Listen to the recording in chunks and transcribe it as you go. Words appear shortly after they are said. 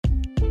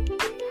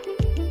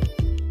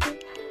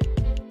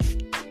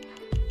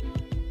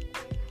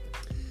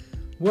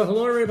Well,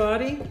 hello,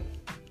 everybody.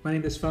 My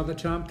name is Father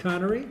Tom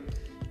Connery,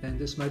 and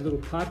this is my little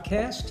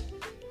podcast.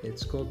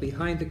 It's called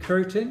Behind the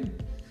Curtain.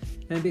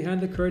 And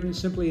Behind the Curtain is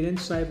simply an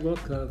inside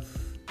look of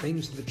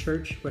things in the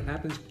church, what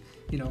happens,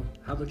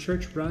 how the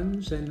church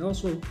runs, and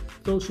also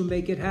those who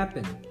make it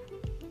happen.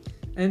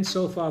 And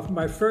so far,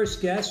 my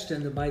first guest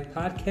in my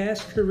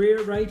podcast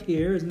career right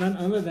here is none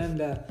other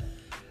than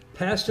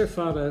Pastor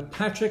Father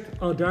Patrick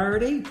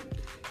O'Doherty,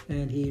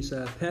 and he's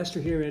a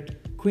pastor here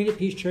at Queen of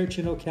Peace Church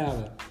in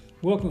Ocala.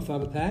 Welcome,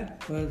 Father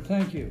Pat. Well,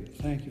 thank you.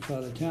 Thank you,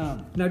 Father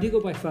Tom. Now, do you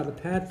go by Father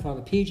Pat,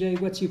 Father PJ?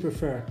 What's you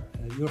prefer?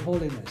 Your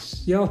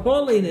Holiness. Your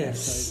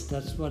Holiness. Yes,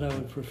 that's what I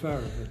would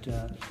prefer.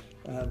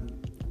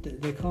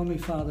 But they call me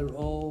Father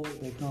O.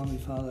 They call me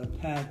Father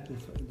Pat.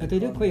 They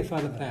do call you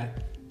Father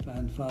Pat.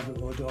 And Father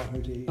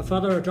O'Doherty.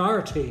 Father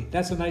O'Doherty.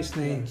 That's a nice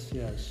name.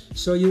 Yes.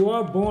 So you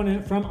are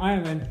born from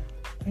Ireland.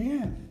 I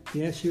am.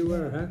 Yes, you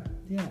were, huh?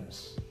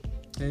 Yes.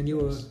 And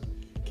you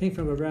came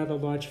from a rather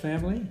large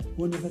family?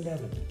 One of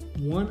 11.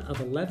 One of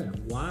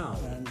 11. Wow.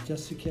 And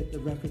just to get the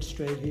record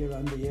straight here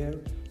on the air,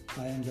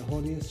 I am the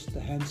holiest, the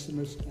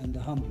handsomest, and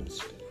the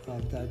humblest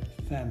of that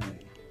family.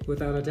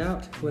 Without a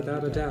doubt.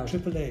 Without a doubt.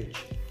 Triple H.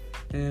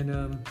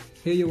 And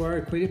here you are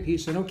at Queen of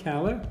Peace in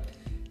Ocala.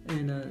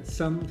 And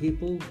some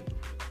people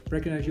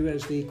recognize you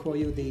as call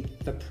you the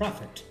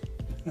prophet.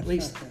 At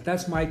least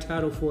that's my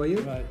title for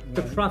you. Right.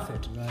 The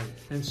prophet. Right.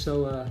 And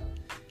so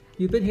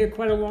you've been here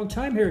quite a long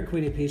time here at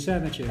Queen of Peace,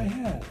 haven't you? I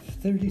have.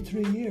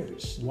 33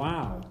 years.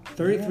 Wow.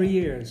 33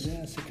 years.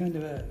 Yeah, it's a kind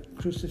of a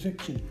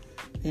crucifixion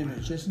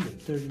image, isn't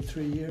it?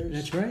 33 years.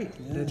 That's right.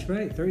 Yeah. That's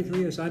right. 33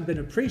 years. I've been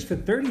a priest for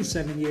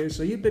 37 years,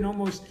 so you've been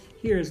almost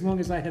here as long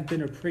as I have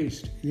been a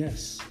priest.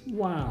 Yes.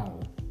 Wow.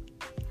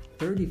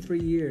 33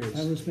 years.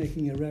 I was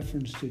making a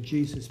reference to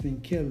Jesus being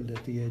killed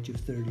at the age of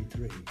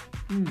 33.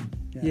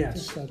 Yes. I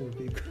just thought it would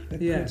be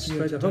good. Yes,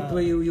 but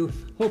hopefully you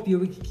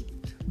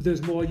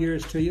there's more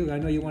years to you. I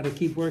know you want to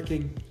keep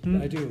working.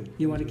 I do.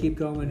 You want to keep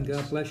going. Yes.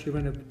 God bless you.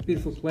 You're in a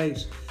beautiful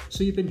place.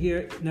 So you've been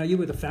here. Now you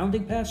were the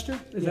founding pastor?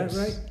 Is that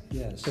right?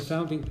 Yes. The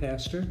founding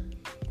pastor.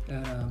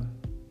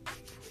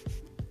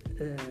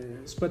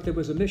 But there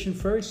was a mission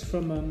first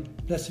from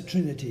Blessed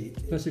Trinity.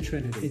 Blessed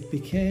Trinity. It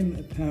became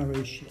a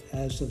parish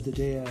as of the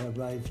day I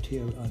arrived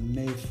here on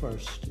May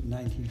 1st,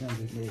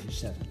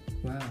 1987.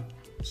 Wow.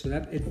 So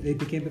that it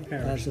became a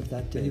parish. As of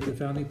that day. And you were the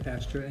founding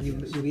pastor, and you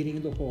were meeting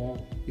in the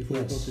hall before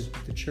you built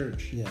the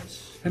church.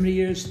 Yes. How many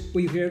years were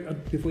you here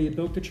before you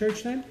built the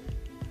church then?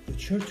 The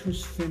church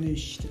was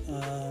finished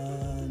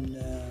on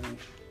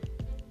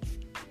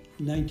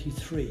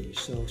 93,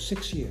 so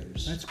 6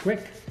 years. That's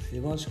quick.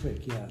 It was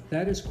quick, yeah.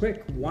 That is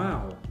quick.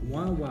 Wow.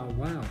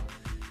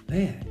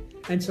 Man.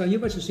 And so you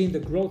must have seen the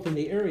growth in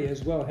the area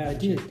as well,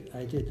 haven't you?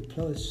 I did. The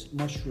place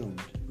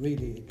mushroomed,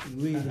 really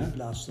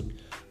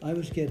blossomed. I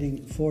was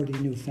getting 40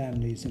 new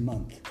families a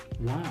month.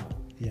 Wow.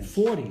 Yes.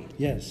 40?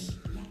 Yes.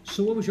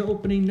 So what was your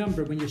opening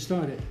number when you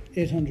started?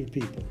 800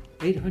 people.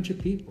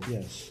 800 people?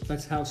 Yes.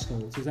 That's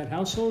households. Is that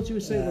households you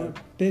would say?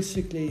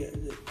 Basically,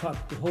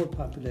 the whole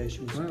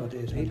population was about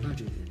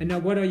 800. And now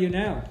what are you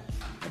now?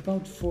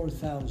 About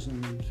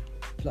 4,000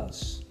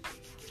 plus.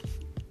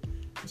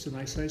 It's a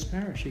nice sized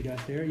parish you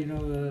got there.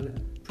 The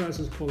process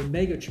is called a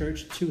mega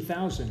church,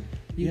 2,000.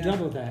 You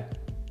double that.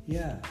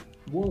 Yeah.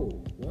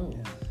 Whoa.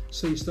 Yeah.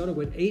 So you started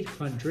with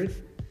 800,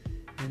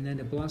 and then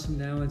it blossomed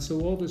now. And so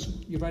all this,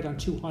 you're right on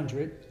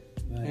 200.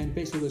 Right. And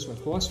basically, was what,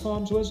 horse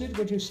farms, was it?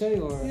 Would you say,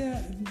 or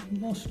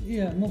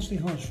mostly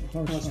horse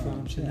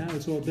farms. And now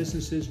it's all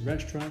businesses,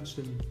 restaurants,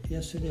 and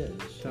yes, it is.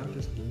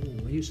 Doctors.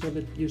 Oh, you saw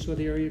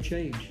the area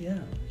change.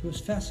 Yeah, it was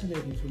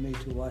fascinating for me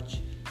to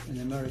watch an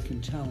American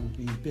town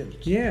being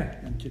built. Yeah,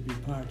 and to be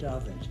part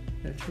of it.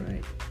 That's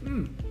right.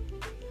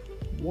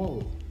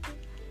 Whoa.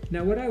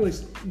 Now, what I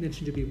was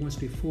mentioned to me once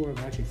before,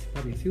 actually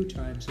probably a few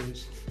times,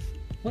 is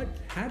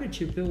how did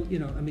you build,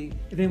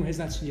 if anyone has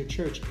not seen your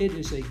church, it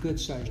is a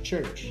good-sized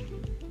church.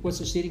 What's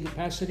the seating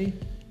capacity?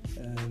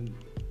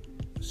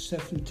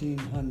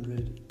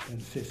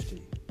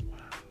 1,750. Wow.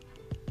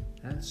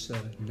 That's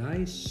a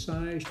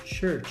nice-sized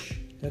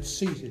church. That's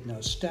seated now.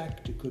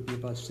 Stacked, it could be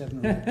about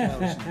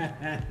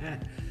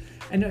 700,000.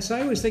 And so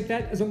I always think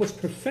that is almost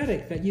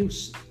prophetic, that you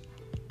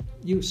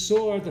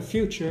saw the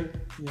future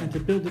and to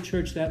build a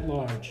church that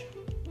large.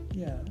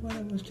 Yeah, well,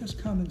 it was just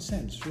common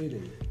sense,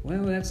 really.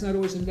 Well, that's not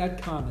always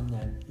that common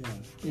then.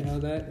 Yeah.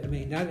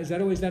 Is that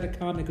always that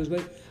common? Because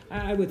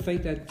I would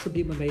think that some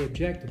people may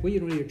object. Well, you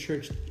don't need a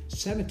church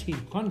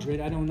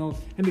 1,700. I don't know how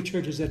many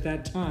churches at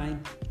that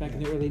time, back in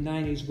the early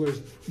 90s,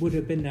 would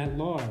have been that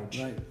large.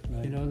 Right.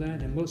 You know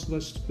that? And most of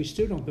us, we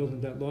still don't build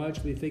them that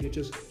large. We think it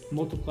just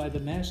multiplied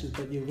the masses,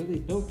 but you really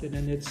built it,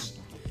 and it's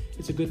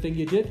a good thing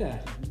you did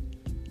that.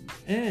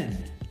 And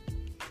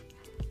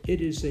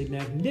it is a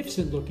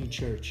magnificent looking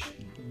church.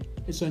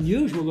 It's an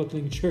unusual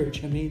looking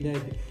church.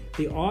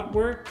 The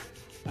artwork,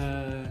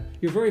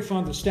 you're very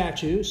fond of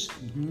statues,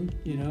 and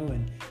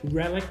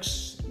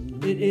relics.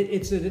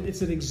 It's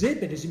an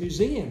exhibit. It's a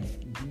museum.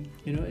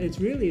 It's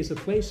really a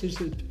place.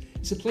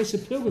 It's a place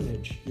of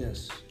pilgrimage.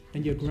 Yes.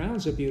 And your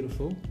grounds are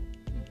beautiful,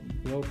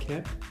 well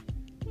kept.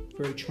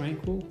 very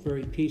tranquil,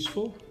 very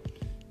peaceful,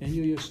 and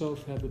you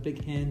yourself have a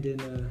big hand in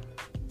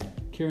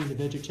caring the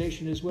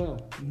vegetation as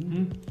well.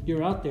 Mm-hmm.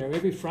 You're out there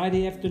every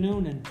Friday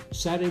afternoon and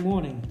Saturday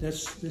morning.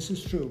 This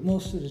is true.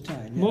 Most of the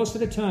time. Yeah. Most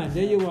of the time.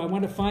 There you are. I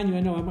want to find you. I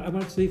know. I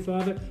want to see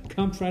Father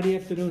come Friday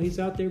afternoon. He's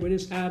out there with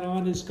his hat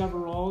on, his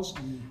coveralls,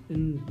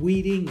 and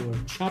weeding or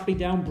chopping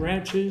down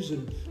branches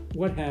and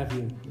what have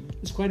you.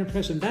 It's quite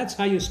impressive. That's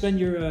how you spend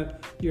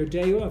your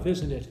day off,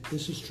 isn't it?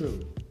 This is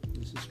true.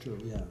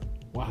 Yeah.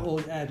 Wow.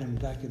 Old Adam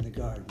back in the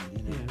garden,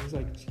 Yeah, it was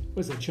like,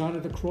 was it John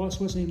of the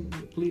Cross? Wasn't he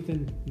believed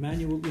in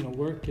manual,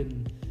 work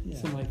and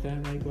something like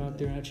that, right? Go out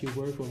there and actually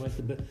work, or like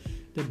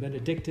the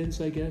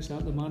Benedictines, I guess, out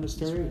in the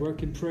monastery, right.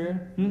 Work in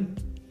prayer. Yeah.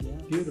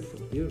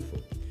 Beautiful, beautiful.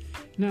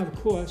 Now, of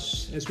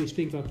course, as we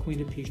speak about Queen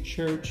of Peace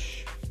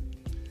Church,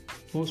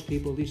 most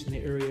people, at least in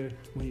the area,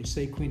 when you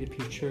say Queen of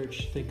Peace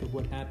Church, think of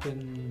what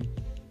happened.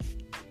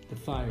 The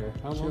fire.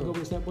 How long ago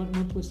was that? What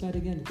month was that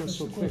again? It goes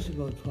so quick.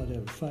 About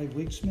whatever, 5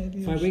 weeks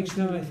maybe? 5 weeks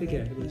now, I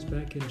forget. It was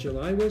back in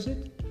July, was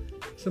it?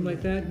 Something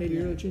like that? Maybe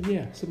early June?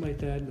 Yeah, something like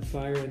that. And the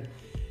fire. And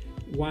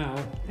wow.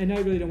 And I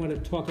really don't want to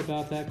talk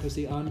about that because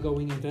the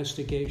ongoing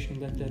investigation,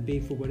 let that be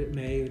for what it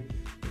may.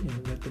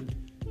 Let them,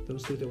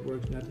 those do their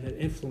work, not to have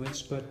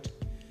influence. But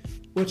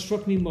what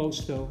struck me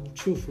most, though,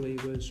 truthfully,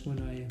 was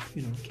when I,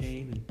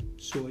 came and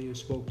saw you,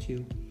 spoke to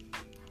you.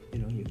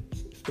 You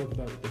spoke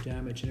about the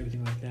damage and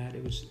everything like that.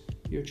 It was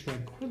your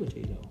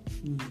tranquility, though.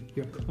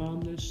 Your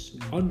calmness,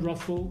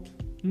 unruffled.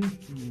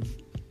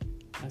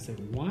 I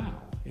said,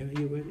 wow.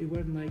 It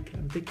wasn't like,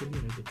 I'm thinking,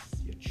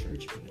 your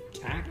church been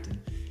attacked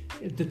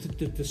and the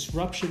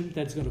disruption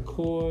that's going to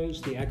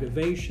cause, the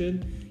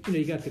aggravation.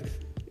 You got the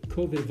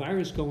COVID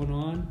virus going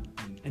on,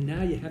 and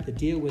now you have to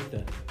deal with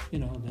the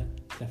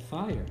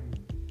fire.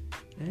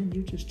 And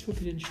you just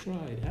took it in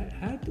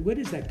stride. Where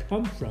does that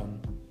come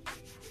from?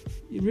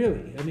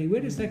 Really? I mean, where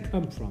does that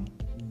come from?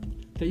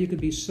 That you can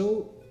be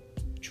so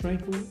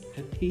tranquil,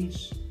 at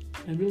peace,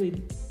 and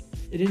really,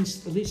 it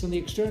didn't, at least on the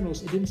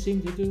externals, it didn't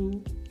seem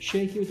to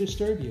shake you or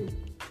disturb you.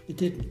 It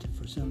didn't,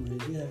 for some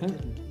reason. Yeah, it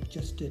didn't. It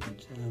just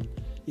didn't.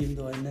 Even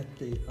though I met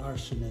the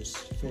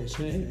arsonist face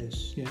to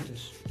face,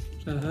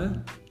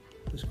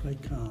 it was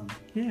quite calm.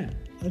 Yeah.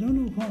 I don't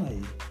know why.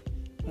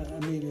 I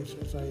mean,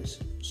 if I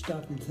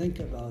stop and think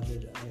about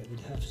it, I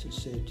would have to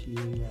say to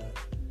you,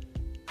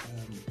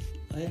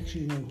 I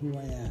actually know who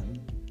I am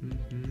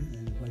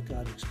and what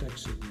God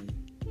expects of me.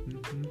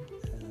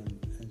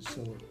 And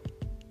so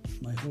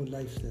my whole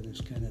life then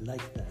is kind of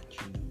like that,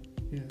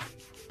 Yeah.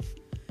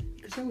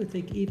 Because I would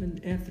think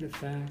even after the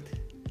fact,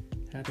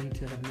 having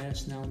to have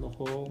Mass now in the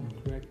hall,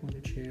 correct one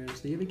of the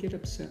chairs, do you ever get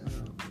upset,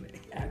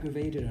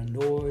 aggravated,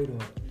 annoyed,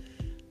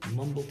 or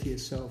mumble to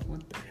yourself,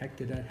 what the heck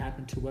did that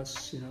happen to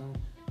us, You know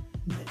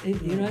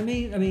what I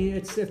mean? I mean,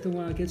 it's after a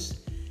while it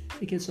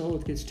gets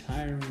old, it gets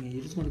tiring, and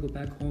you just want to go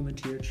back home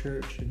into your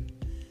church and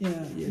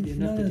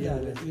none of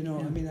that. I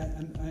mean,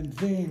 I'm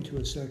vain to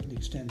a certain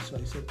extent, so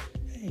I said,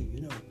 hey,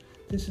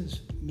 this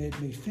has made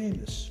me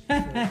famous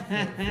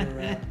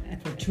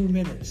for 2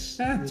 minutes.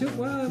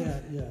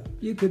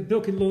 You could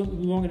book it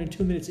longer than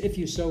 2 minutes if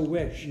you so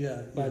wish.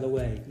 By the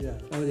way. Yeah.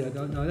 Oh yeah.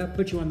 No, that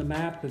puts you on the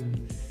map,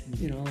 and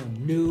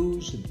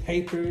news and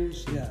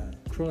papers. And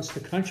across the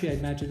country, I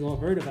imagine you all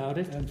heard about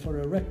it. And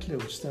for a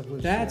recluse,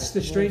 that's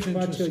the strange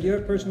part. So you're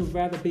a person who would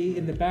rather be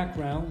in the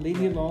background, leave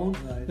me alone.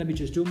 Right. Let me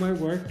just do my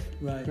work.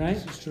 Right.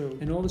 This is true.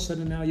 And all of a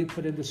sudden now you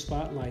put in the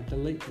spotlight, the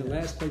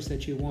last place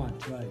that you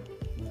want. Right.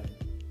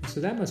 So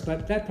that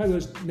probably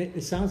was.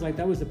 It sounds like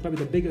that was probably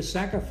the biggest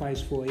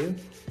sacrifice for you,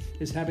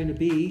 is having to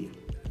be,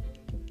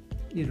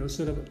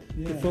 sort of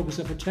the focus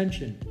of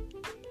attention.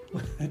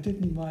 Well, I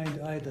didn't mind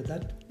either.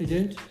 You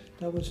didn't?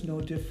 That was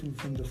no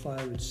different from the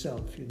fire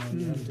itself. You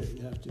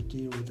have to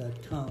deal with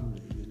that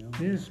calmly.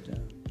 Yeah.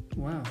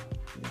 Wow.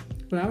 Yeah.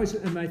 But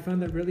I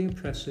found that really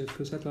impressive,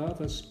 because a lot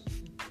of us,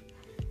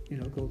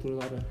 go through a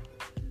lot of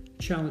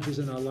challenges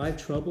in our life,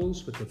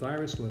 troubles with the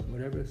virus, or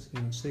whatever,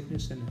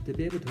 sickness, and to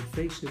be able to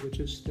face it with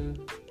just, the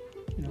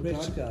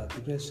grace of God.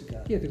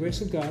 Yeah, the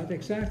grace of God,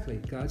 exactly.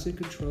 God's in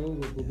control.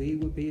 Will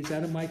be. It's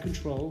out of my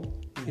control,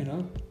 and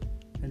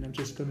I'm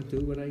just going to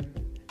do what I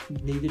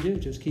need to do.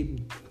 Just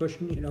keep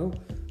pushing,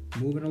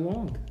 moving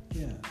along.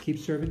 Yeah. Keep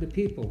serving the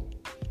people.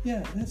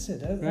 Yeah, that's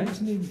it. I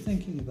wasn't even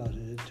thinking about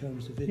it in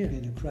terms of it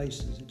being a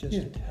crisis. It just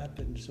it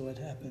happened, so it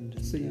happened.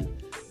 And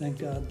thank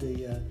God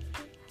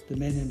the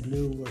men in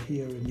blue were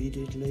here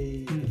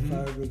immediately, the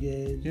fire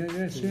brigade,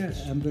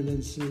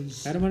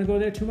 ambulances. I don't want to go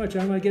there too much. I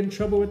don't want to get in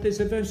trouble with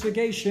this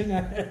investigation.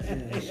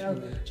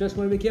 Just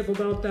want to be careful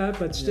about that.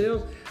 But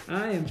still,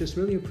 I am just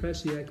really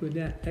impressed with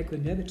your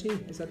equanimity.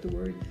 Is that the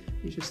word?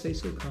 You just stay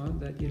so calm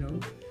that,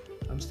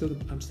 I'm still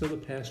the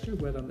pastor,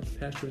 whether I'm the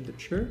pastor in the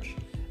church,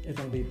 if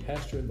I'm the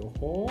pastor in the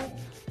hall,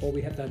 or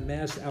we have that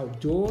Mass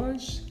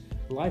outdoors.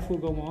 Life will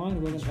go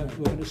on. We're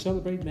going to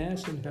celebrate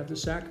Mass and have the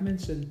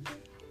sacraments, and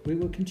we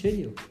will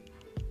continue.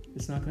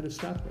 It's not going to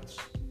stop us.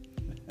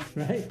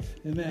 Right?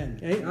 Amen.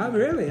 Hey,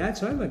 really, that's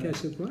how I look. I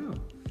said, wow.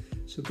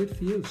 So good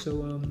for you.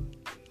 So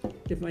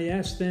if I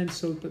ask then,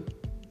 but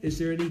is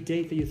there any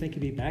date that you think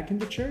you'll be back in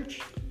the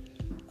church?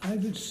 I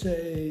would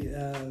say,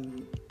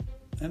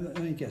 I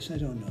guess, I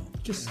don't know.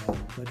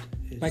 But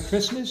by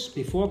Christmas?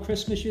 Before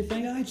Christmas, you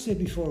think? Yeah, I'd say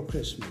before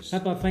Christmas. How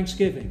about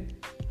Thanksgiving?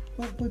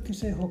 Well, we can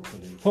say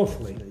hopefully.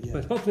 Hopefully. Yeah.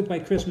 But hopefully by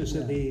Christmas,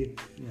 it'll be,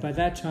 by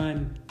that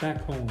time,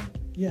 back home.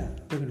 Yeah.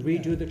 They're going to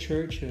redo the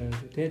church.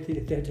 They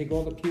take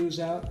all the pews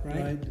out,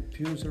 right? Right. The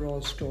pews are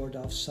all stored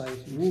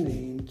off-site and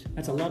cleaned.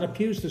 That's a lot of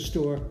pews to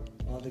store.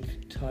 All the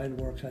tile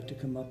work had to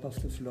come up off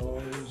the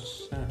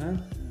floors. Uh-huh.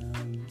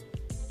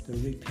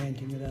 They're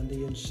repainting it on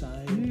the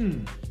inside.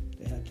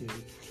 They had to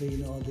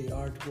clean all the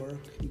artwork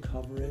and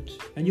cover it.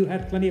 And you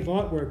had plenty of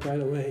artwork, by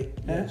the way.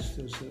 Yes,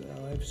 there's,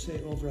 I'd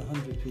say, over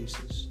 100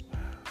 pieces. Wow.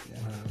 Yeah.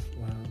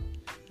 Wow.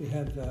 We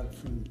have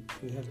from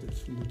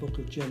the book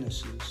of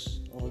Genesis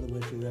all the way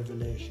to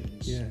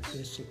Revelations. Yes.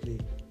 Basically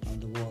on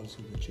the walls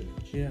of the church.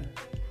 Yeah.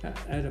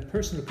 At a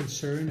personal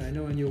concern, I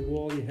know on your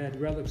wall you had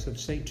relics of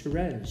Saint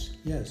Therese.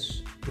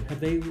 Yes.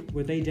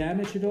 Were they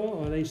damaged at all?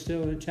 Or are they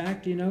still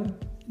intact? Do you know?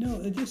 No,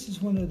 this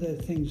is one of the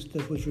things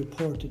that was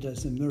reported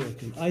as a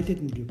miracle. I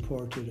didn't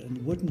report it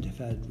and wouldn't have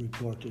had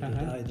reported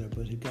it either,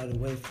 but it got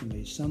away from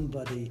me.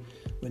 Somebody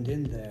went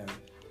in there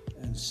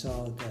and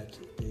saw that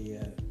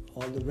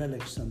all the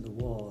relics on the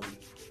wall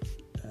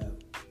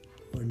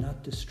were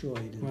not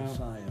destroyed in the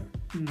fire,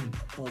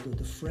 although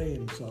the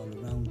frames all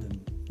around them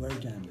were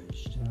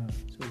damaged. Wow.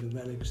 So the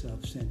relics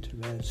of Saint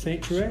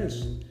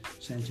Therese,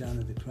 Saint John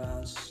of the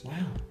Cross,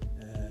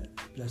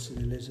 Blessed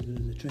Elizabeth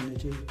of the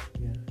Trinity.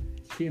 Yeah.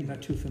 She I'm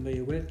not too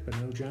familiar with, but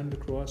I know John of the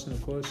Cross, and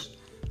of course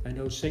I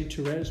know Saint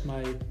Therese,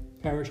 my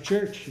parish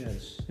church.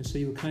 Yes. And so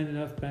you were kind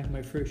enough back in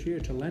my first year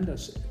to lend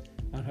us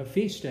on her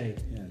feast day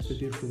the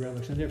beautiful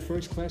relics. And they're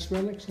first-class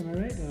relics, am I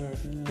right? Or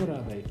what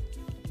are they?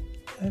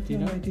 I have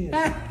no idea.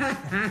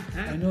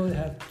 I know they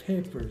have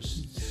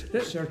papers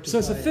certified. So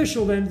it's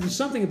official then. There's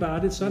something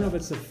about it. So I don't know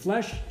if it's the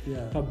flesh,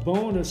 a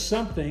bone or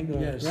something,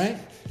 right?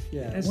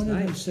 Yeah. That's One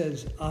nice. of them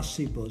says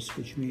ossibus,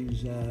 which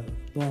means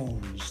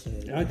bones.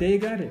 There you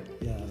got it.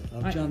 Yeah,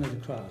 of John of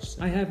the Cross.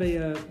 I have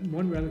a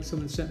one relic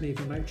someone sent me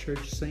from my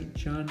church, St.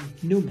 John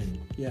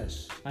Newman.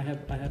 Yes. I have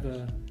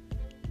a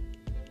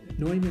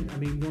Neumann,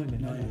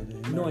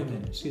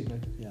 excuse me.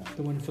 Yeah.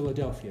 The one in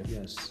Philadelphia.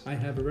 Yes. I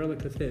have a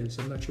relic of his.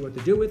 I'm not sure what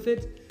to do with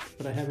it,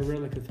 but I have a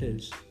relic of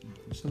his.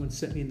 Someone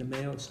sent me in the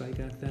mail, so I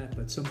got that.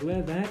 But so I'm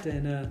glad of that.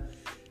 And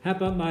how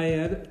about my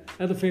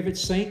other favorite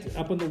saint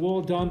up on the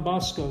wall, Don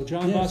Bosco?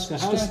 Bosco.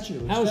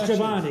 How's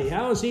Giovanni?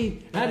 How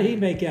did he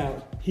make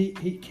out?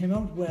 He came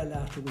out well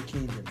after we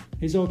cleaned him.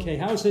 He's okay.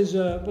 How's his,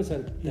 what's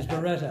that? His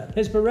Beretta.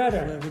 His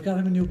Beretta. Well, we got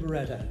him a new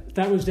Beretta.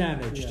 That was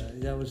damaged. Yeah,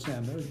 that was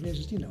damaged.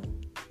 Just,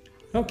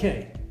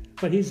 Okay,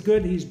 but he's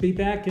good. He's be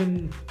back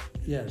in.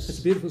 Yes. It's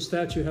a beautiful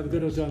statue. Have a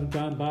good old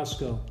Don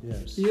Bosco.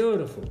 Yes.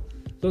 Beautiful.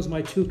 Those are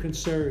my two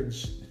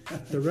concerns.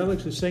 The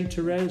relics of Saint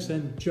Therese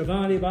and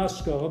Giovanni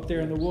Bosco up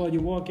there on the wall. You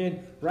walk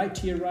in, right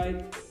to your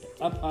right,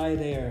 up high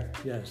there.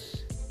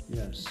 Yes.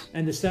 Yes.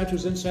 And the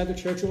statues inside the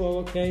church are all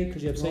okay?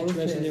 Because you have Saint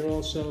Therese in there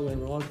also.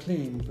 And they're all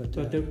clean, but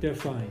they're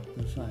fine.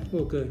 They're fine.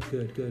 Oh, good.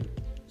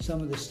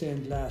 Some of the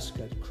stained glass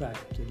got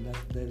cracked, and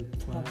they'll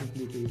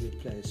probably be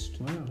replaced.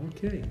 Wow,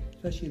 okay.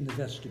 Especially in the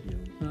vestibule.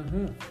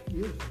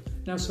 Beautiful.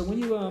 Now, so when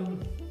you,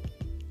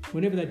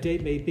 whenever that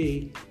date may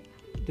be,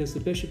 does the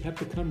bishop have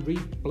to come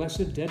bless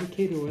it,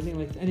 dedicate, or anything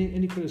like that?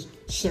 Any kind of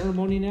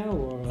ceremony now?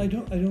 Or I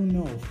don't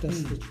know if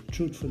that's the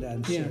truthful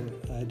answer.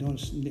 Yeah. I don't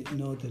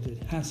know that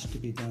it has to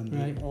be done.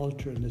 Right. The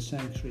altar and the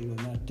sanctuary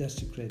were not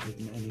desecrated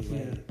in any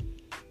way.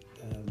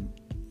 Yeah.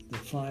 The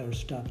fire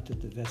stopped at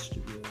the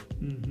vestibule.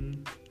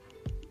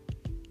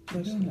 I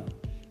don't know.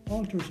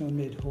 Altars are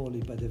made holy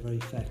by the very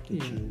fact that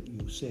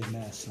you say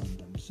Mass on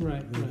them. So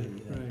right.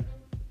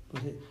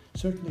 But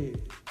certainly,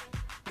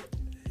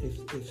 if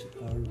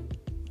our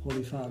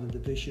Holy Father, the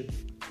Bishop,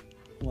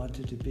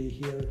 wanted to be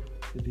here,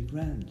 it'd be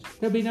grand.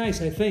 That'd be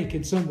nice, I think,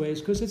 in some ways,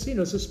 because it's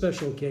it's a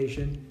special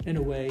occasion in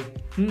a way.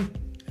 And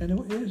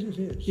it is.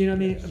 You know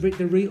what I mean?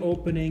 The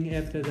reopening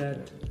after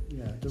that.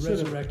 The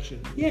resurrection.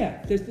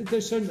 There's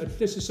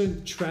a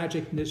certain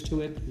tragicness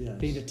to it, yes.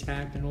 Being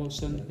attacked, and all of a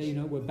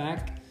sudden, we're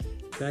back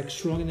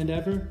stronger than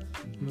ever.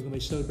 And we're going to be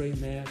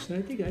celebrating Mass. And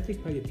I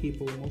think probably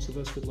people, most of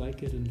us would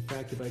like it. In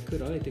fact, if I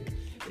could,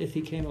 if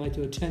he came, I'd like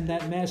to attend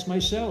that Mass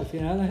myself.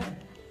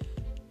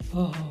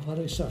 Oh, what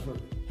I suffer.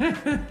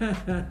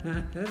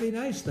 That'd be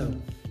nice, though.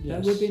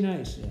 Yes. That would be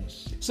nice.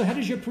 Yes. So how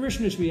does your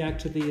parishioners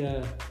react to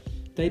the...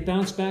 They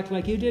bounce back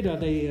like you did? Are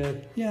they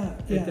at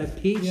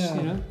peace?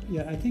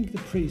 Yeah, I think the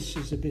priest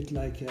is a bit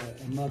like a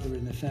mother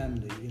in a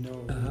family.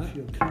 If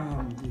you're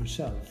calm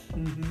yourself,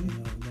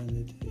 then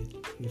it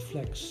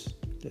reflects.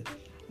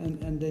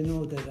 And they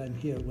know that I'm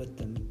here with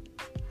them,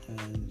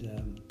 and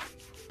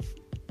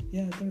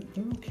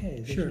they're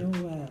okay.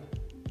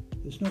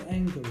 There's no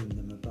anger in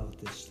them about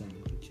this thing,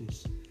 which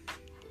is.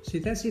 See,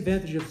 that's the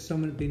advantage of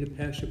someone being a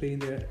pastor, being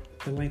there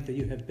the length that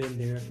you have been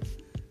there.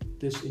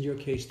 This, in your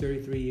case,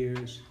 33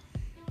 years.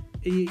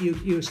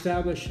 You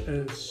establish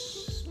a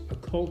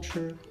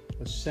culture,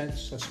 a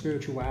sense, a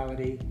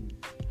spirituality,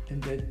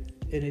 and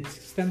it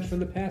stems from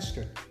the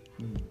pastor.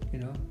 You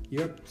know,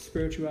 your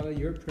spirituality,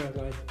 your prayer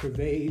life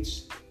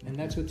pervades, and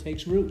that's what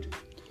takes root.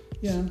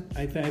 Yeah.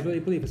 I really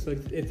believe it's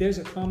like if there's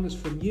a calmness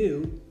from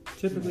you,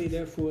 typically,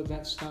 therefore,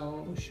 that's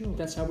how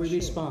we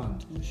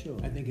respond. Sure.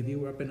 I think if you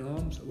were up in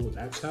arms, well,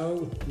 that's how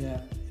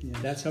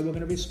we're going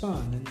to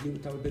respond,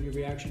 and that would be your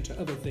reaction to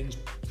other things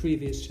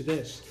previous to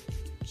this.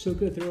 So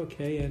good, they're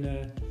okay.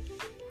 And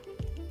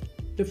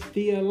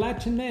the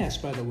Latin Mass,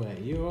 by the way,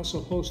 you're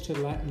also host to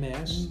Latin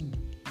Mass,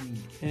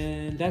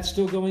 and that's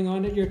still going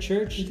on at your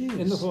church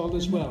in the hall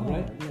as well,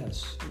 right?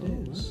 Yes, it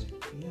is. Right.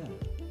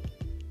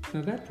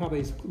 Now that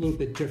probably is a little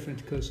bit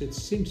different because it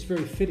seems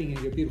very fitting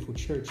in your beautiful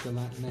church, the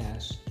Latin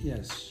Mass.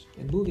 Yes.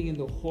 And moving in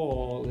the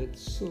hall, it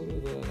sort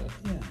of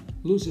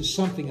loses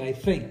something, I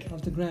think.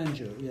 Of the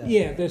grandeur,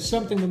 Yeah, there's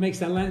something that makes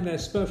that Latin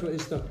Mass special.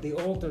 It's the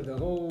altar, the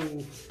whole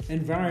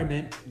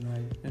environment.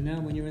 Right. And now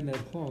when you're in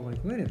that hall,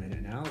 like, wait a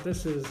minute now,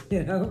 this is,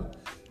 I don't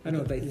know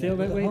if they feel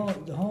that way.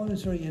 The hall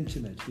is very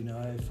intimate,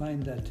 I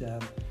find that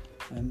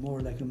I'm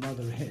more like a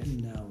mother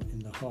hen now in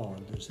the hall.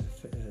 There's a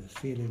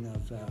feeling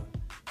of...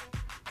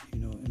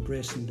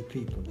 embracing the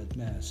people at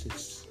Mass.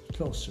 It's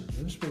closer.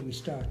 That's where we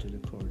started,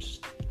 of course,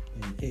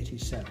 in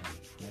 87,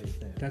 right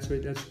there.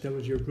 That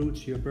was your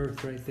roots, your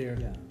birth right there.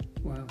 Yeah.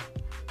 Wow.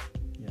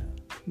 Yeah.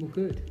 Well,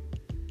 good.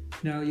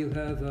 Now you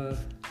have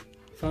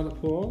Father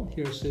Paul,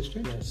 your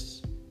sister.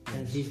 Yes.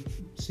 And he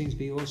seems to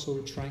be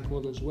also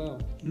tranquil as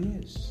well. He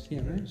is. Yeah,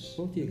 right? Is.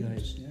 Both of you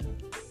guys. Yeah.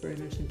 Very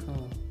nice and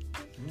calm.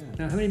 Yeah.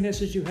 Now, how many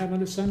messages do you have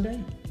on a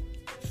Sunday?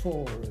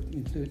 4,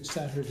 include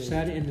Saturday.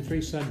 Saturday and the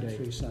 3 Sunday.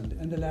 3 Sunday.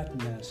 And the Latin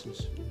Mass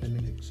is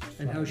mixed.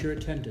 And how's your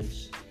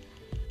attendance?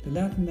 The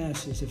Latin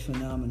Mass is a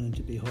phenomenon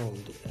to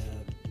behold.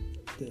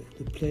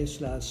 The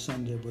place last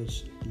Sunday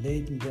was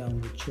laden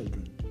down with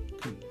children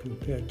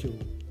compared to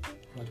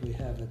what we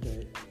have at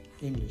the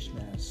English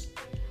Mass.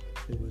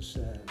 There was,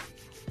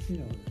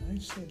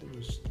 I'd say there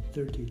was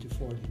 30 to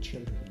 40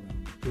 children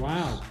around.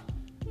 Wow.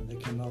 And they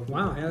come out.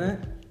 Wow,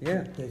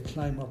 yeah. They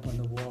climb up on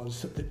the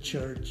walls of the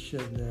church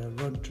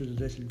and run through the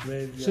little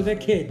graveyard. So they're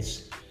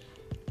kids.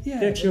 Yeah,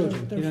 they're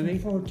children. They're from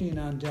 14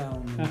 on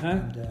down,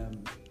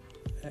 and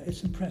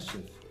it's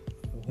impressive.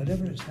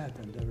 Whatever has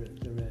happened,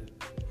 they're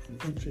an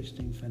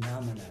interesting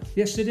phenomenon.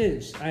 Yes, it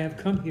is. I have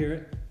come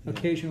here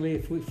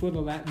occasionally for the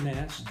Latin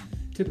Mass.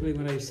 Typically,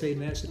 when I say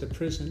Mass at the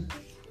prison,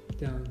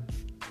 down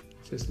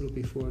just a little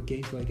before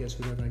Gainesville, I guess,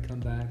 whenever I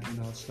come back, and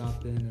I'll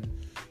stop in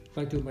and I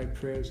like doing my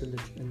prayers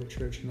in the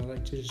church, and I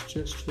like to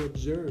just to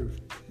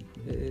observe.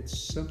 It's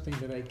something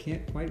that I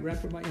can't quite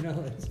wrap my, I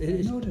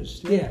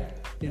noticed. Yeah,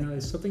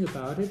 there's something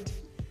about it,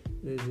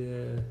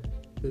 the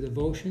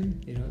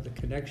devotion, the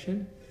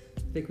connection.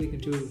 I think we can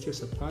do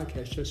just a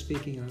podcast just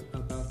speaking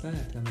about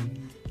that. I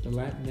mean, the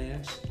Latin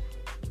Mass,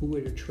 who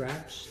it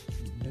attracts,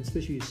 and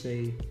especially you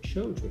say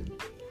children.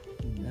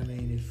 I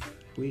mean,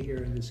 if we here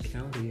in this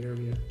county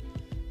area,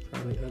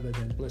 probably other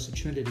than Blessed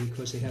Trinity,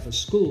 because they have a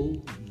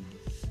school,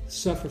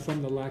 suffer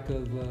from the lack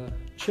of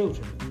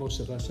children. Most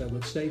of us, I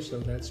would say so.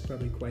 That's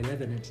probably quite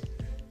evident.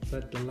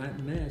 But the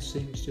Latin Mass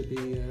seems to be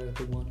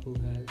the one who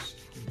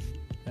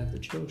have the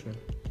children.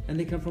 And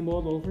they come from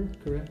all over,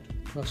 correct?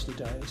 Across the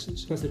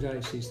diocese. Across the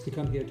diocese. They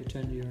come here to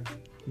attend your...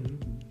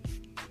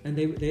 And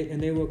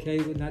they were okay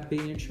with not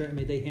being in church? I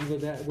mean, they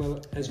handled that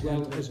well as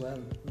well.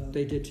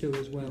 They did too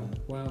as well. Yeah.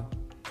 Wow.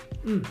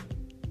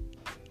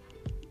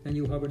 And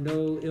you harbor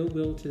no ill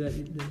will to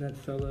that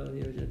fella?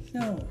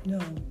 No.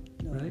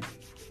 Right?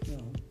 No.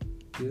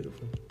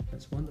 Beautiful.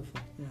 That's wonderful.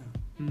 Yeah.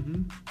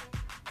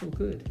 Oh,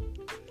 good.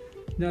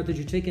 Now, did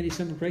you take any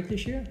summer break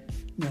this year?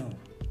 No.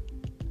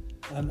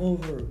 I'm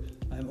over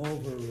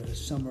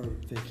summer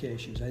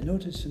vacations. I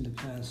noticed in the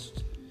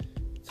past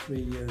 3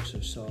 years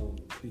or so,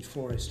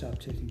 before I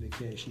stopped taking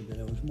vacation, that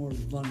I was more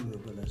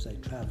vulnerable as I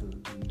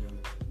travelled and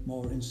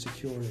more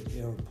insecure at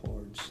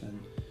airports and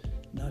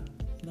not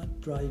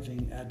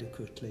driving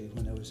adequately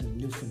when I was in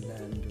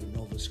Newfoundland or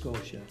Nova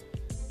Scotia.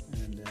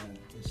 And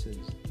I said,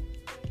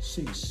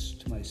 cease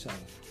to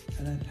myself.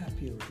 And I'm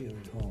happier here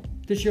at home.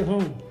 This is your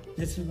home?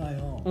 This is my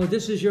home. Oh,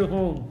 this is your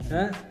home,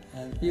 huh?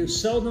 You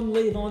seldom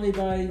leave only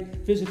by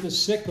visit the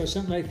sick or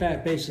something like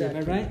that, basically,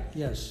 exactly. Am I right?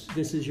 Yes.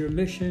 This is your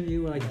mission.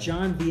 You are like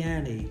John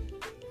Vianney.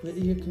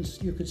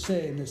 You could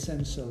say in the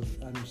sense of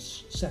I'm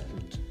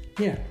settled.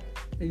 Yeah.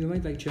 You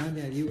might like John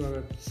Vianney. You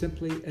are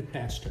simply a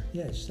pastor.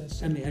 Yes,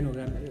 that's. I mean, I know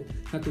that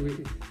not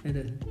in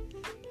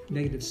a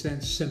negative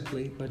sense,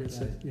 simply, but it's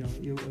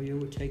you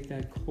would take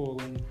that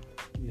calling.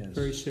 Yes.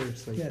 Very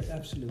seriously. Yeah,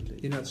 absolutely.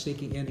 You're not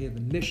seeking any of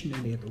the mission,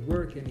 any of the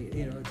work,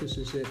 this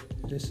is it.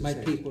 This is my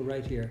it. People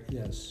right here.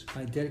 Yes.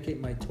 I dedicate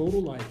my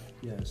total life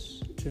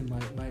to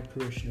my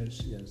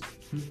parishioners. Yes.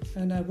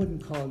 And I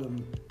wouldn't call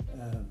them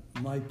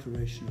my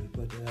parishioners,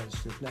 but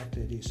as the black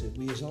lady said,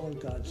 we is all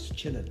God's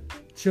children.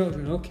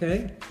 Children,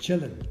 okay.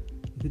 Children.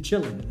 The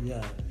children.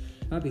 Yeah.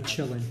 I'll be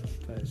chilling.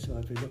 So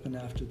I'll be looking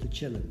after the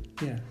children.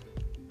 Yeah.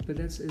 But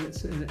that's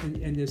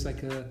and there's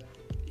like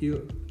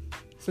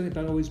something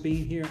about always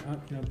being here,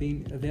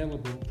 being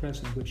available,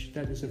 present, which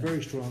that is a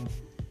very strong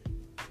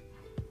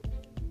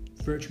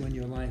virtue in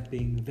your life,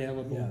 being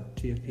available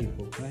to your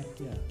people, right?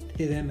 Yeah.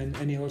 To them,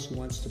 and he also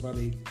wants to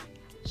probably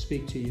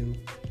speak to you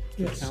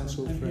for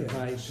counsel, I'm for here.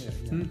 advice.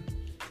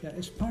 Yeah,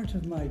 it's part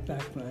of my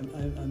background.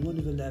 I'm one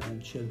of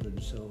 11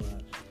 children, so...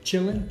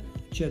 Children?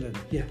 Children.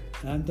 Yeah.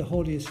 I'm the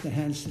holiest, the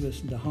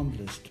handsomest, and the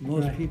humblest.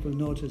 Most people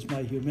notice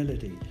my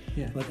humility.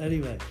 Yeah. But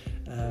anyway,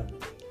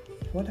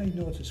 what I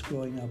noticed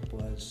growing up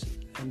was,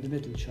 I'm the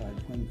middle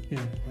child, when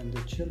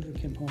the children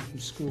came home from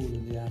school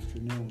in the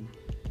afternoon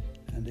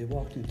and they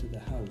walked into the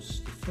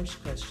house, the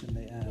first question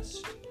they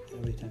asked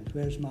every time,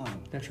 where's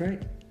Mom? That's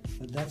right.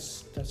 But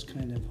that's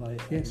kind of why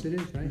yes, it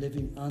is, right?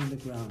 Living on the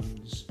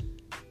grounds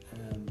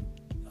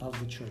of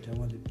the church. I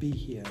want to be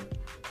here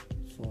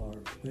for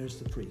where's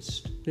the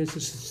priest. There's a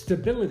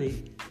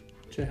stability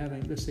to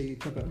having, let's say you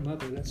talk about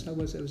mother, that's how I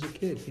was as a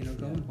kid,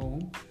 going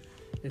home.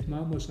 If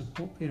Mom wasn't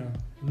home, if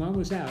Mom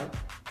was out,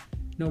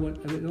 no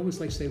one, I mean, almost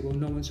like say, well,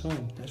 no one's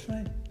home. That's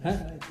right.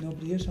 That's right.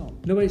 Nobody is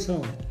home. Nobody's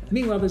home.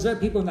 Meanwhile, there's other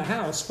people in the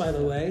house, by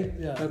the way.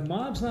 Yeah. If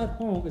Mom's not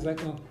home, it's like,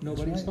 well,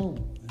 nobody's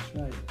home. That's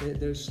right.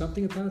 There's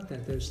something about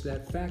that. There's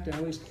that fact. I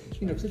always,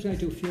 since I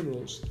do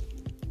funerals,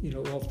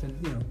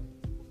 often,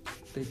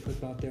 they put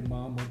about their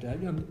mom or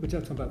dad. We're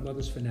talking about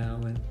mothers for now,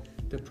 and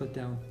they put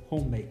down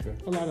homemaker.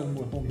 A lot of them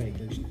were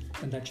homemakers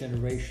in that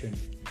generation.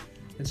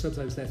 And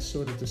sometimes that's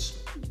sort of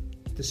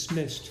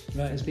dismissed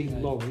as being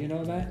lower. You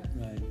know that?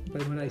 Right.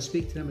 But when I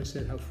speak to them, I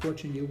said how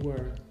fortunate you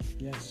were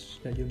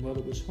that your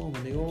mother was home.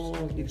 And they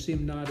all, you see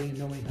them nodding and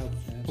knowing how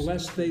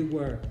blessed they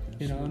were.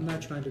 I'm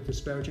not trying to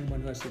disparage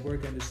anyone who has to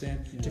work. I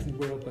understand different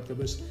world, but there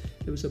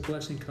was a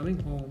blessing coming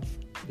home.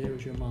 There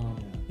was your mom.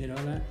 You know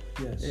that?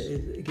 Yes.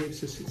 It gave us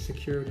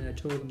security, and I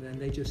told them,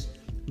 and they just,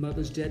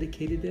 mothers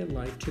dedicated their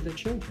life to their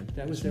children.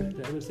 That was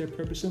their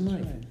purpose in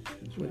life.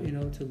 That's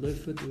right. To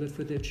live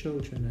for their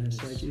children. And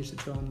so I used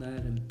to tell them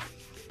that. And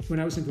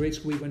when I was in grade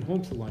school, we went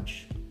home to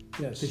lunch.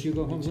 Yes. Did you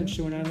go home to lunch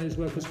around there as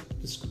well? Because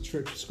the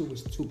church school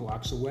was 2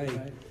 blocks away.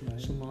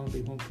 Right. So Mom would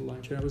be home for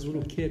lunch. And I was a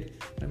little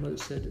kid. My mother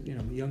said,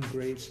 young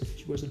grades, if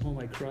she wasn't home,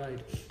 I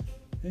cried.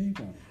 There you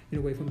go.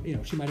 Away from,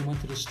 she might have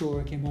went to the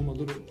store, came home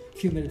a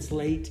few minutes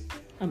late.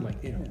 I'm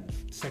like,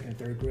 second,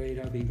 third grade,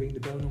 I'd be ringing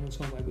the bell, no one's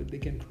home. I would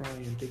begin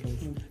crying and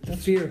thinking, the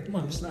fear,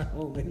 Mom's not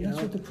home.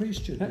 That's what the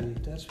priest should be.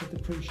 That's what the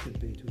priest should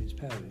be to his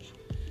parish.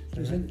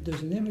 There's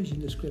an image in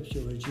the scripture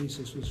where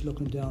Jesus was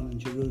looking down on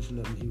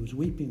Jerusalem and he was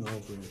weeping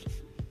over it.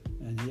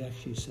 And he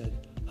actually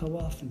said, how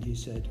often, he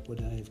said,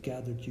 would I have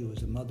gathered you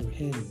as a mother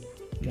hen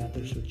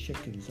gathers her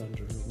chickens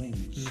under her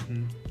wings?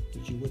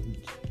 But you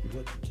wouldn't.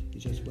 You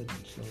just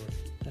wouldn't. So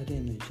that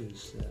image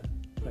is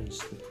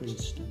Christ, the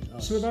priest, and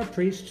us. So with our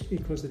priests,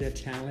 because of their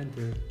talent,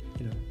 they're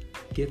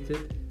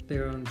gifted.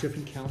 They're on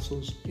different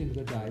councils in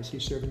the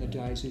diocese, serving the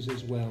diocese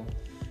as well.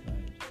 Right.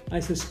 I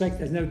suspect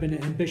there's never been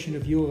an ambition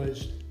of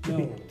yours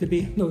to be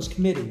in those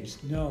committees.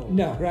 No,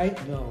 right?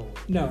 No,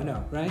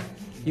 right?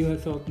 You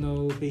have felt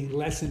no being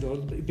lessened or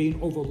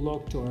being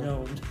overlooked or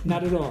no,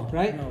 not at all,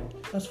 right? No,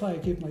 that's why I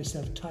give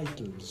myself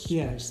titles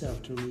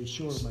myself to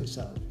reassure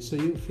myself. So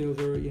you feel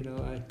very,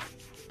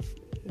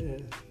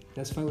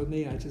 that's fine with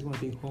me. I just want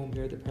to be home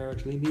here at the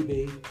parish. Leave me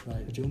be.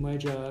 Right. I do my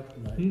job.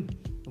 Right.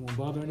 I won't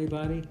bother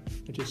anybody.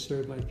 I just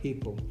serve my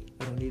people.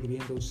 I don't need to be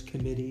in those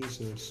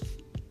committees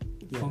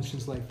or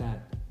functions like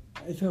that.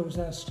 If I was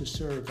asked to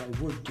serve, I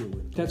would do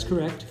it. That's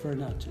correct. I prefer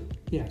not to.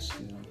 Yes.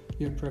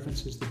 Your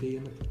preference is to be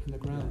in the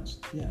grounds.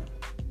 Yeah.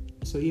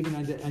 So even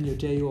on your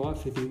day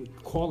off, if you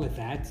call it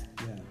that,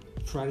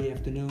 Friday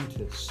afternoon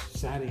to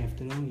Saturday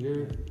afternoon,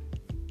 you're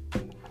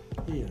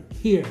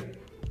here.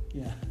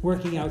 Yeah.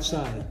 Working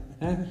outside.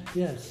 Huh?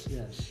 Yes.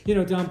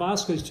 Don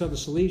Bosco used to tell the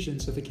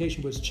Salesians the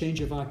vacation was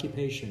change of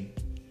occupation.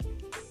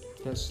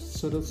 That's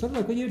sort of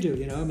like what you do,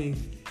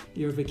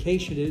 your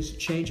vacation is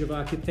change of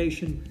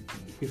occupation.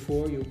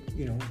 Before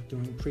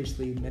doing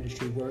priestly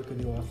ministry work in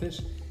the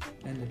office,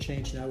 and the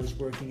change now is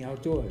working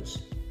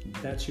outdoors.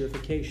 That's your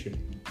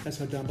vacation. That's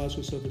how Don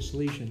Bosco saw the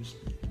Salesians.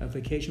 A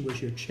vacation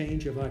was your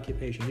change of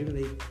occupation. You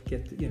really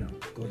get to,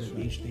 go to the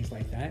beach, things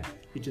like that.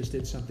 You just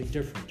did something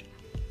different.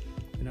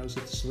 And I was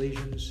at the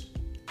Salesians.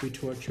 We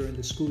taught during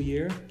the school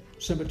year.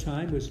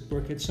 Summertime was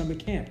work at summer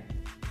camp.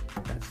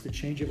 That's the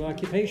change of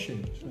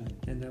occupation. Right.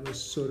 And that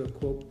was sort of,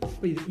 quote,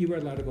 you were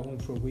allowed to go home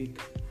for a week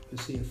to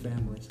see a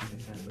family, something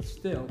like that. But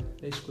still,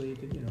 basically,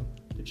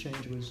 the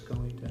change was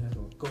going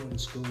to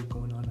school,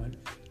 going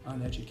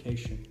on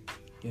education.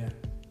 Yeah.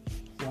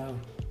 Wow.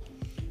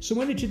 So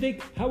when did you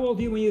think, how old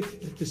were you when you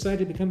decided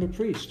to become a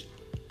priest?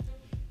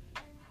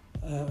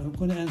 I'm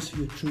going to answer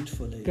you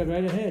truthfully. Go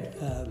right ahead.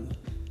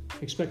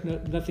 Expect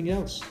nothing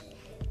else.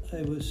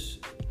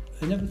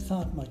 I never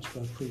thought much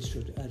about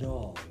priesthood at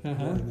all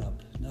growing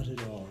up. Not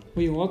at all.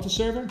 Were you an altar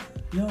server?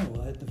 No,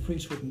 the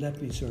priest wouldn't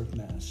let me serve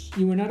Mass.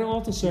 You were not an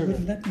altar server? He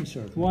wouldn't let me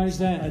serve Why Mass. is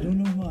that? I don't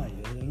know why.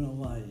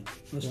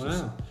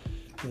 Wow.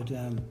 But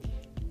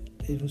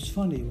it was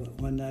funny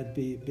when I'd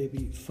be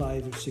maybe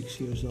 5 or 6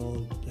 years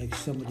old, like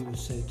somebody would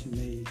say to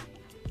me,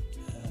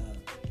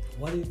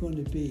 what are you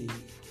going to be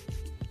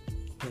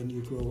when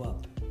you grow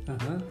up?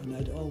 And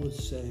I'd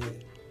always say,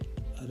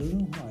 I don't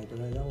know why,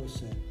 but I'd always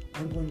say,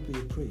 I'm going to be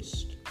a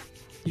priest.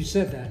 You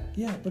said that.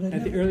 Yeah, but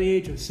at the early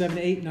age of 7,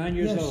 8, 9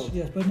 years old.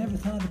 Yes, but I never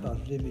thought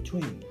about it in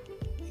between.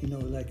 You know,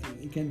 like,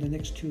 again, the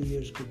next 2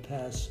 years could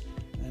pass.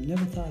 I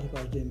never thought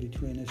about it in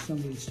between. If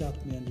somebody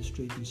stopped me on the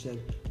street and said,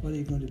 what are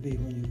you going to be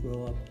when you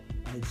grow up?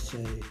 I'd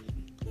say,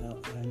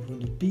 I'm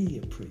going to be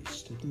a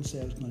priest. I didn't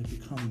say I was going to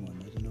become one.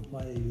 I don't know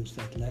why I used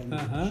that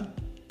language.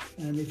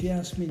 And if you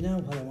ask me now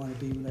what I want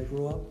to be when I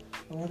grow up,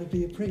 I want to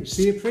be a priest.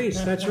 Be a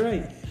priest, that's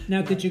right.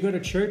 Now, did you go to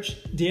church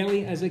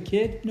daily as a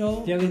kid?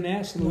 No. Daily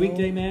Mass, the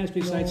weekday Mass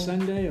besides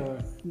Sunday? Or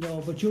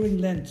No, but during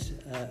Lent,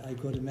 I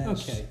go to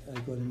Mass. Okay. I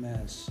go to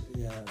Mass,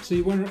 yeah. So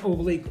you weren't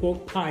overly,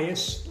 quote,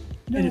 pious,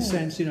 in a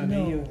sense, you know what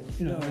I mean?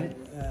 No, right?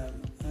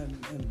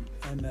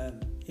 I'm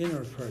an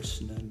inner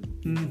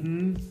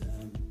person,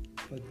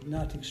 but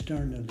not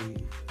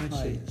externally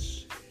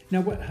pious.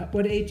 Now,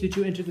 what age did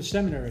you enter the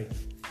seminary?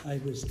 I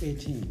was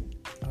 18.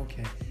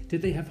 Okay.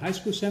 Did they have high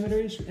school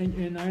seminaries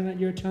in Ireland at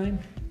your time?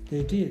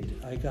 They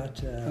did. I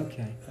got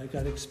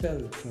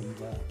expelled from.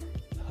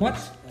 What?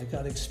 I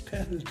got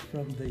expelled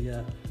from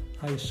the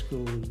high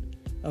school.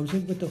 I was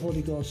in with the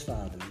Holy Ghost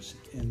Fathers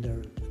in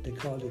they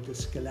called it the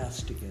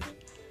Scholasticate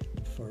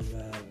for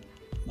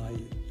my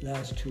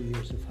last 2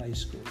 years of high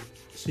school.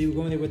 So you were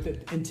going there with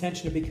the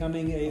intention of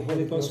becoming a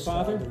Holy Ghost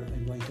Father?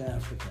 And going to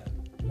Africa.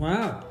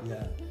 Wow.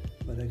 Yeah,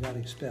 but I got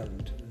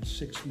expelled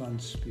 6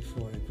 months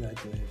before I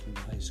graduated from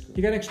high school.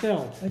 You got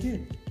expelled? I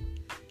did.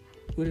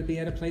 Would it be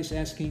at a place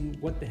asking,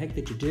 what the heck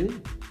did you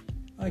do?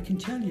 I can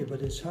tell you,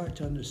 but it's hard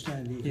to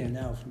understand even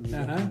now from me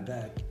looking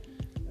back.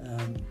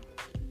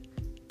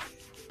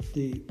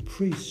 The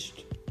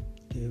priest,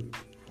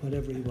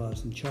 whatever he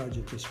was in charge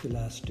of the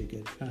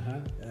Scholasticate,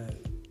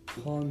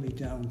 called me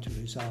down to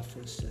his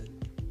office at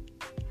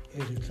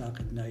 8 o'clock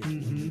at night,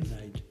 one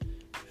night,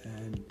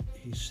 and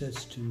he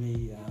says to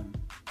me,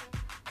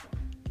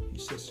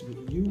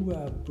 you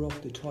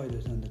broke the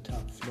toilet on the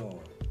top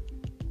floor.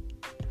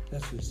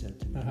 That's what he said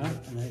to me.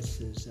 And I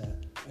says,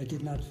 I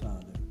did not,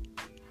 Father.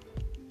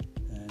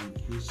 And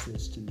he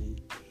says to me,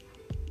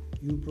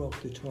 you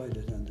broke the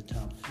toilet on the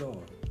top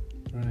floor.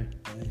 Right.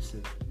 And I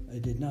said, I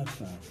did not,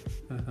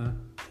 Father.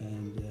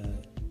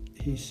 And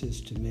he says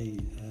to me,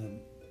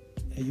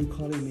 are you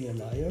calling me a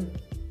liar?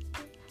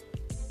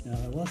 Now,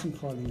 I wasn't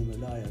calling him a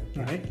liar.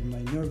 Right. In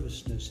my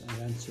nervousness,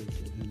 I answered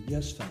him,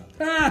 yes, Father.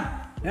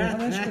 Well,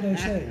 what else could I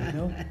say, you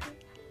know?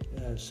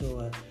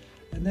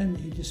 And then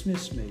he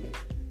dismissed me.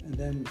 And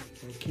then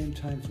it came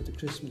time for the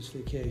Christmas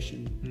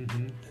vacation.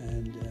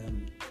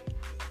 And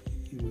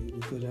we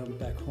would go down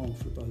back home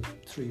for about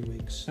 3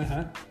 weeks.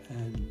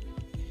 And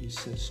he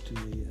says to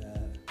me,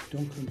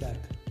 don't come back.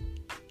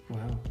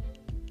 Wow.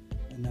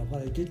 And now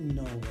what I didn't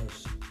know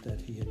was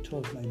that he had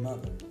told my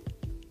mother.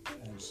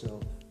 And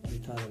so I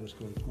thought I was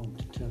going home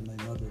to tell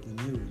my mother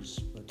the news,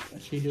 but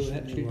she knew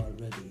already,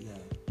 yeah.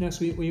 Now,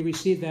 so when you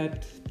received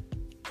that,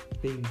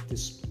 being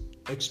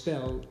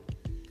expelled,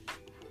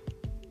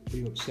 were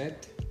you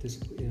upset?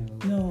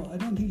 No, I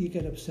don't think you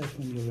get upset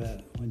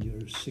when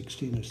you're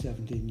 16 or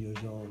 17 years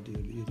old.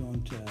 You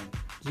don't.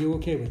 You're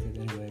okay with it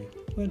anyway?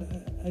 Well,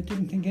 I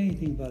didn't think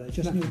anything about it. I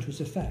just knew it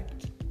was a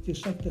fact.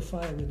 Just like the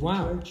fire in the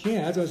church.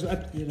 Yeah, that's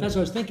what I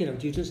was thinking of.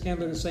 Do you just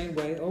handle it the same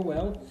way? Oh,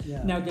 well.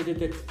 Yeah. Now,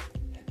 did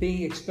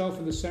being expelled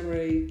from the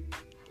seminary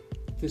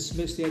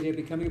dismiss the idea of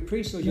becoming a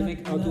priest, or you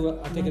think, I'll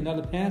take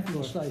another path?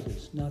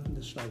 Not in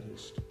the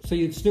slightest. So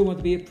you'd still want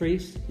to be a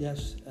priest?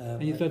 Yes.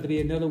 And you thought there'd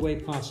be another way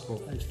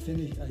possible? I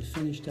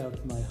finished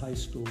out my high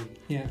school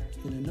in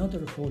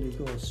another Holy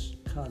Ghost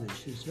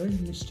college. It's very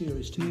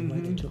mysterious to me why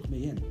they took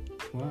me in.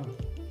 Wow.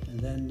 And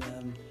then,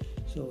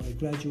 so I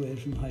graduated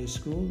from high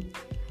school,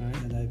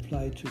 and I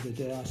applied to the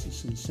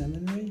diocesan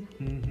seminary,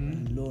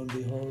 and lo and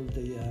behold,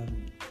 the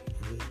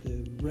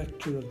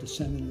rector of the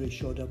seminary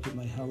showed up at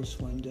my house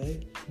one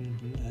day,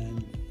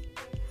 and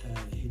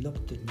he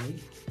looked at me,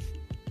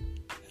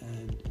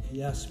 and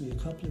he asked me a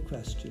couple of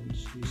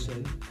questions. He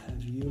said,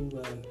 have you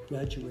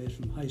graduated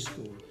from high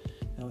school?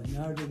 Now, in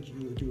Ireland,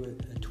 you would do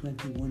a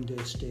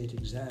 21-day state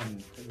exam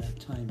at that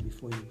time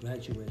before you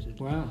graduated.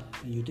 Wow.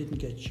 And you didn't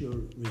get your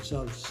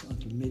results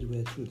until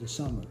midway through the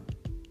summer.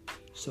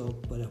 So,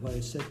 but what I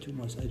said to him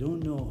was, I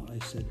don't know,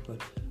 I said,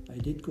 but I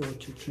did go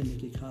to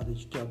Trinity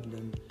College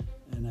Dublin,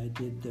 and I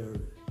did their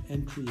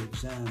entry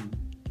exam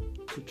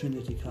to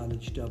Trinity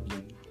College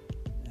Dublin.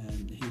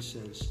 And he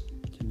says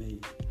to me,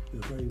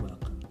 you're very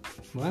welcome.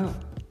 Wow.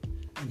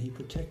 And he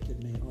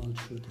protected me all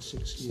through the 6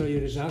 years. So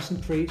you're a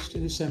diocesan priest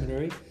in the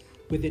seminary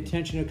with the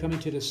intention of coming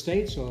to the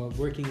States or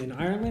working in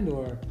Ireland,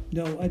 or?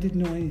 No, I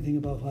didn't know anything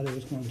about what I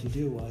was going to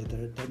do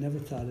either. I never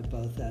thought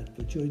about that.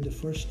 But during the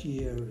first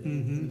year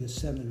in the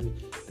seminary,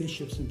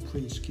 bishops and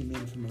priests came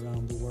in from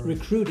around the world.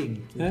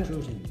 Recruiting. Wow.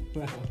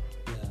 Yeah.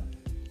 Yeah.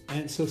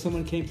 And so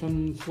someone came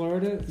from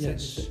Florida?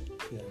 Yes.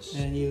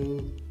 And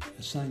you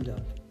signed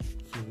up.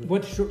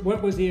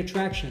 What was the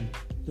attraction?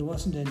 There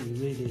wasn't any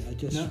really. I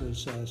just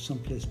was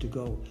someplace to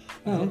go.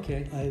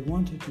 Okay. I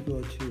wanted to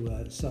go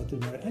to South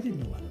America. I didn't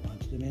know what I wanted.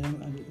 I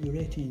mean, you're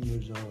 18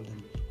 years old,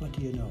 and what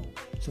do you know?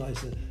 So I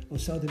said, well,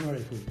 South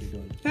America would be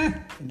good.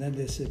 And then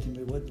they said to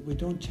me, well, we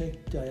don't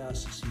take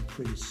diocesan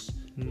priests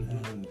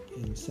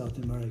in South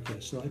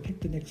America. So I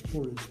picked the next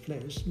poorest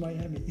place,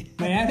 Miami.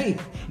 Miami?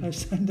 I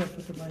signed up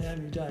with the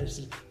Miami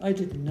Diocese. I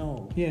didn't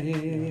know.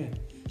 Yeah.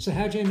 So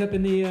how'd you end up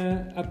in the,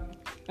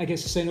 I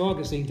guess, St.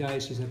 Augustine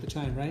Diocese at the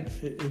time, right?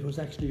 It was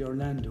actually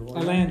Orlando.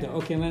 Orlando,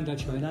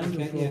 that's right.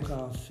 Orlando okay, broke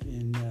off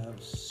in...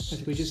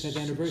 we just had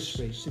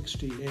anniversary.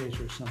 68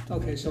 or something.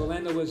 Okay, like so that.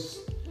 Orlando was...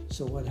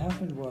 So what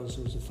happened was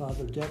there was a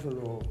Father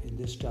Devereaux in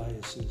this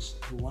diocese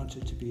who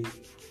wanted to be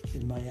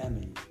in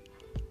Miami,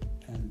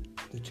 and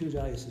the two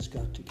dioceses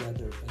got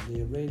together and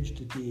they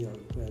arranged a deal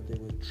where they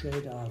would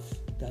trade off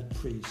that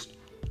priest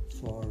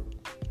for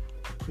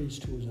a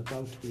priest who was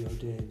about to be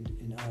ordained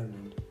in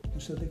Ireland.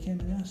 And so they came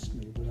and asked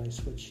me would I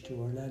switch to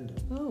Orlando.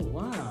 Oh,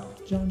 wow.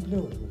 John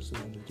Blewett was the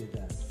one who did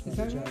that. Is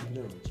that John right?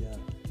 Blewett, yeah.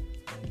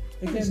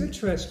 Again, it's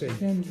interesting.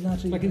 Again,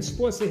 not like even, in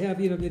sports, they have,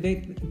 they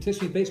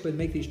intentionally basically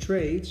make these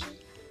trades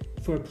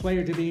for a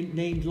player to be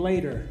named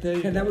later.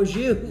 And that was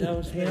you. That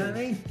was me. You know what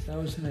I mean? That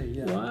was me,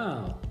 yeah.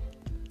 Wow.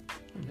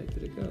 How the heck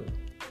did it go?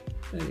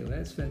 Anyway,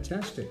 that's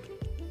fantastic.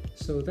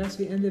 So that's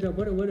the ended up.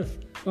 Well,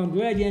 I'm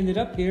glad you ended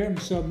up here. And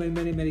so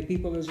many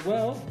people as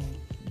well.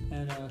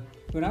 And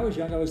when I was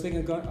young, I was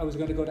thinking I was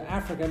going to go to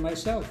Africa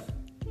myself.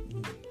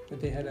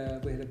 But we had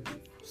a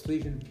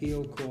Salesian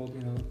appeal called,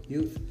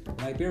 Youth.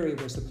 Liberia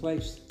was the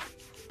place.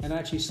 And I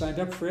actually signed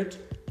up for it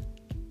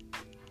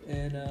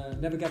and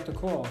never got the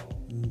call.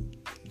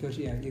 Because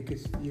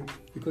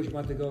because you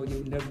wanted to go,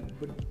 you never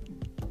would.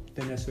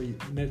 That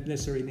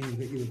necessarily means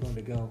that you were going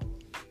to go,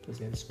 because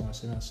they had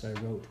sponsored us. I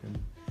wrote and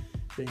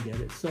didn't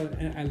get it. So,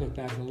 and I look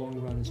back in the long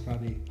run, it's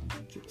probably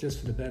just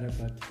for the better.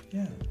 But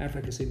yeah,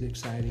 Africa seemed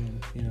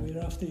exciting.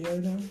 We're off the air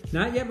now.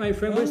 Not yet, my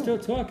friend. We're still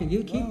talking.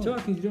 You keep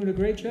talking. You're doing a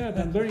great job.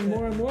 I'm learning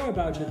more and more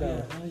about you,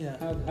 though.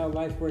 How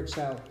life works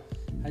out.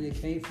 How you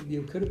came from.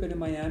 You could have been in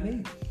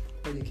Miami,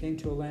 but you came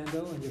to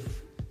Orlando, and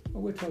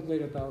we'll talk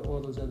later about all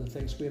those other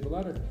things. We have a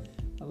lot of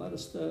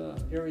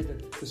area to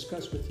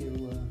discuss with you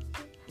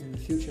in the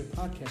future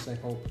podcasts, I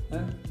hope. Huh?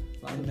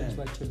 A lot of things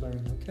like to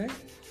learn, okay?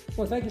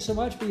 Well, thank you so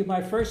much for being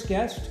my first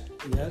guest.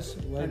 Yes.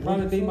 Well, and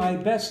probably be my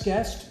best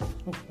guest.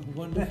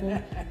 Wonderful.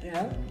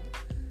 Yeah.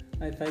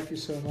 I thank you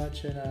so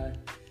much, and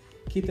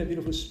keep that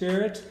beautiful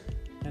spirit,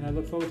 and I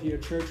look forward to your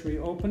church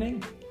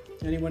reopening.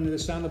 Anyone in the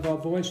sound of our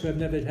voice who have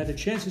never had a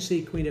chance to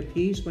see Queen of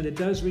Peace, when it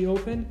does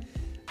reopen,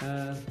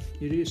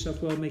 you do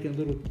yourself well making a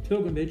little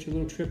pilgrimage, a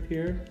little trip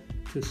here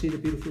to see the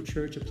beautiful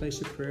church, a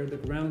place of prayer. The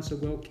grounds are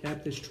well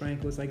kept, it's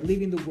tranquil. It's like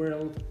leaving the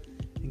world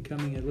and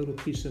coming a little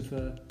piece of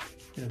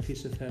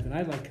heaven.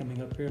 I like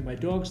coming up here. My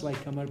dogs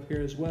like coming up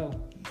here as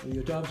well.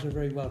 Your dogs are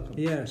very welcome.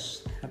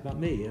 Yes. How about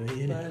me?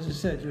 As I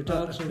said, your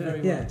dogs are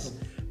very yes.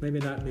 welcome. Maybe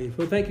not me.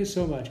 Well, thank you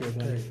so much,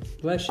 everybody. Okay.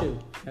 Bless you.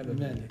 Have a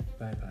Amen. good day.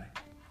 Bye-bye.